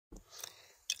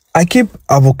I keep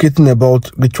advocating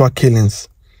about ritual killings,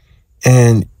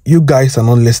 and you guys are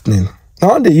not listening.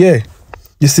 Now,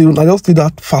 you see, I just need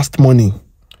that fast money.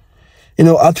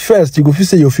 At first, you go feel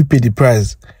say you fit pay the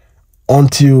price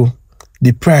until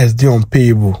the price is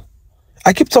unpayable.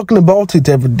 I keep talking about it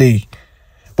every day,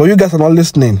 but you guys are not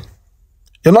listening.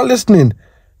 You're not listening.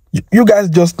 You guys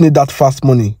just need that fast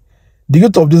money. The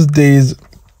youth of these days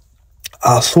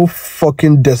are so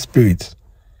fucking desperate.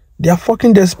 They are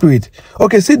fucking desperate.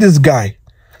 Okay, see this guy.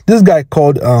 This guy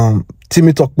called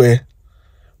Timmy Tokbe,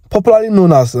 popularly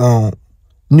known as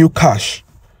New Cash.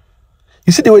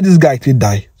 You see the way this guy did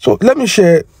die. So let me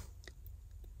share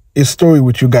a story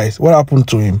with you guys. What happened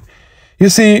to him? You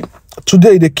see,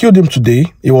 today, they killed him today.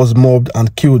 He was mobbed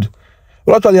and killed.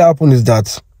 What actually happened is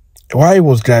that while he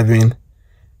was driving,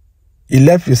 he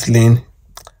left his lane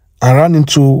and ran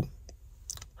into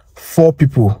 4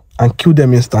 people and killed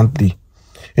them instantly.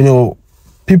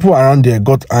 People around there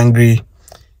got angry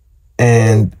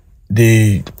and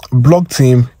they blocked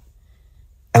him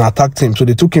and attacked him. So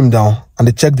they took him down and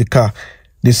they checked the car.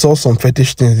 They saw some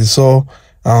fetish things. They saw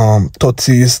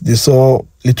tortoise. They saw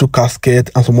little casket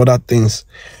and some other things.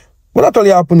 What actually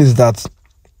happened is that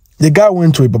the guy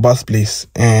went to a baba's place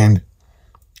and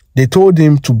they told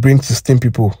him to bring 16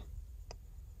 people.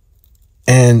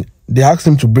 And they asked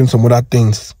him to bring some other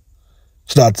things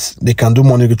so that they can do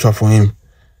money ritual for him.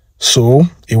 So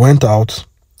he went out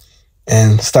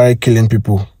and started killing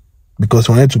people because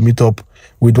he wanted to meet up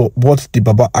with what the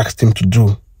Baba asked him to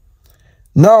do.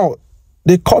 Now,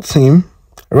 they caught him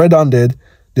red-handed.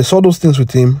 They saw those things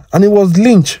with him and he was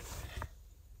lynched.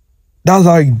 That's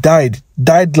how he died.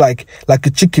 Died like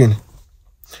a chicken.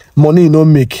 Money he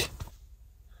don't make.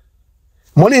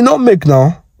 Money he don't make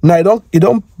now. Now, he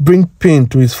don't bring pain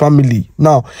to his family.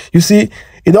 Now, you see,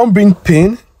 he don't bring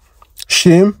pain,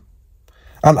 shame,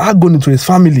 and agony to his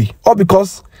family. All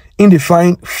because they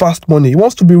find fast money. He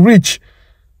wants to be rich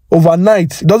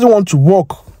overnight. He doesn't want to work.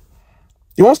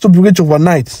 He wants to be rich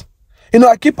overnight.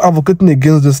 I keep advocating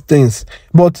against these things,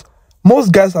 but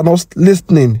most guys are not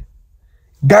listening.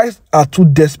 Guys are too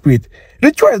desperate.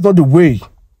 Ritual is not the way.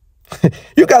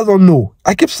 You guys don't know.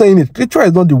 I keep saying it. Ritual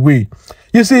is not the way.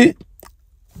 You see,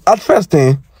 at first,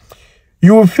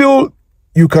 you will feel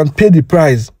you can pay the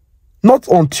price, not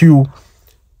until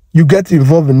you get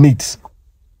involved in it.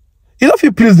 You know if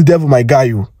you please the devil, my guy,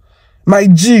 you. My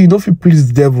G, you know if you please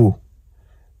the devil.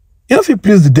 You know if you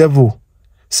please the devil.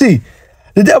 See,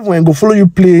 the devil ain't go follow you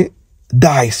play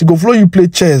dice. He go follow you play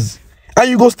chess. And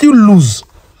you go still lose.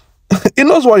 He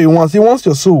knows what he wants. He wants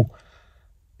your soul.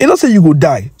 He don't say you go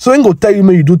die. So he ain't go tell you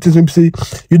when you do things, maybe say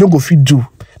you don't go fit do.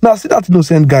 Now, see that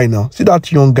innocent guy now. See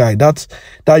that young guy. That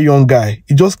young guy.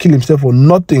 He just killed himself for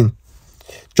nothing.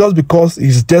 Just because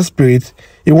he's desperate,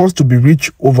 he wants to be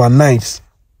rich overnight.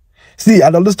 See,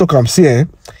 I always talk, I'm saying,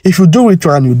 if you do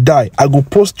ritual and you die, I go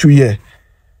post you here.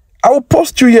 I will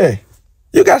post you here.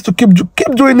 You guys to keep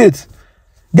doing it.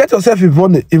 Get yourself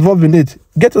involved in it.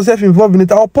 Get yourself involved in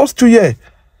it. I will post you here.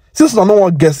 Since I don't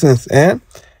want to get sense,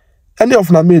 any of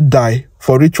them may die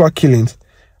for ritual killings,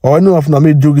 or any of them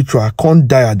may do ritual, can't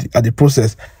die at the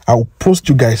process. I will post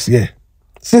you guys here.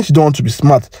 Since you don't want to be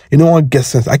smart, you don't want to get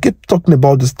sense. I keep talking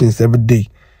about these things every day.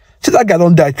 See, that guy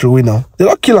don't die through away now. They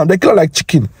don't kill him. They kill him like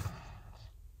chicken.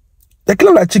 They kill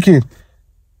him like chicken.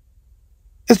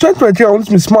 It's 2023. I want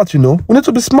to be smart, We need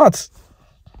to be smart.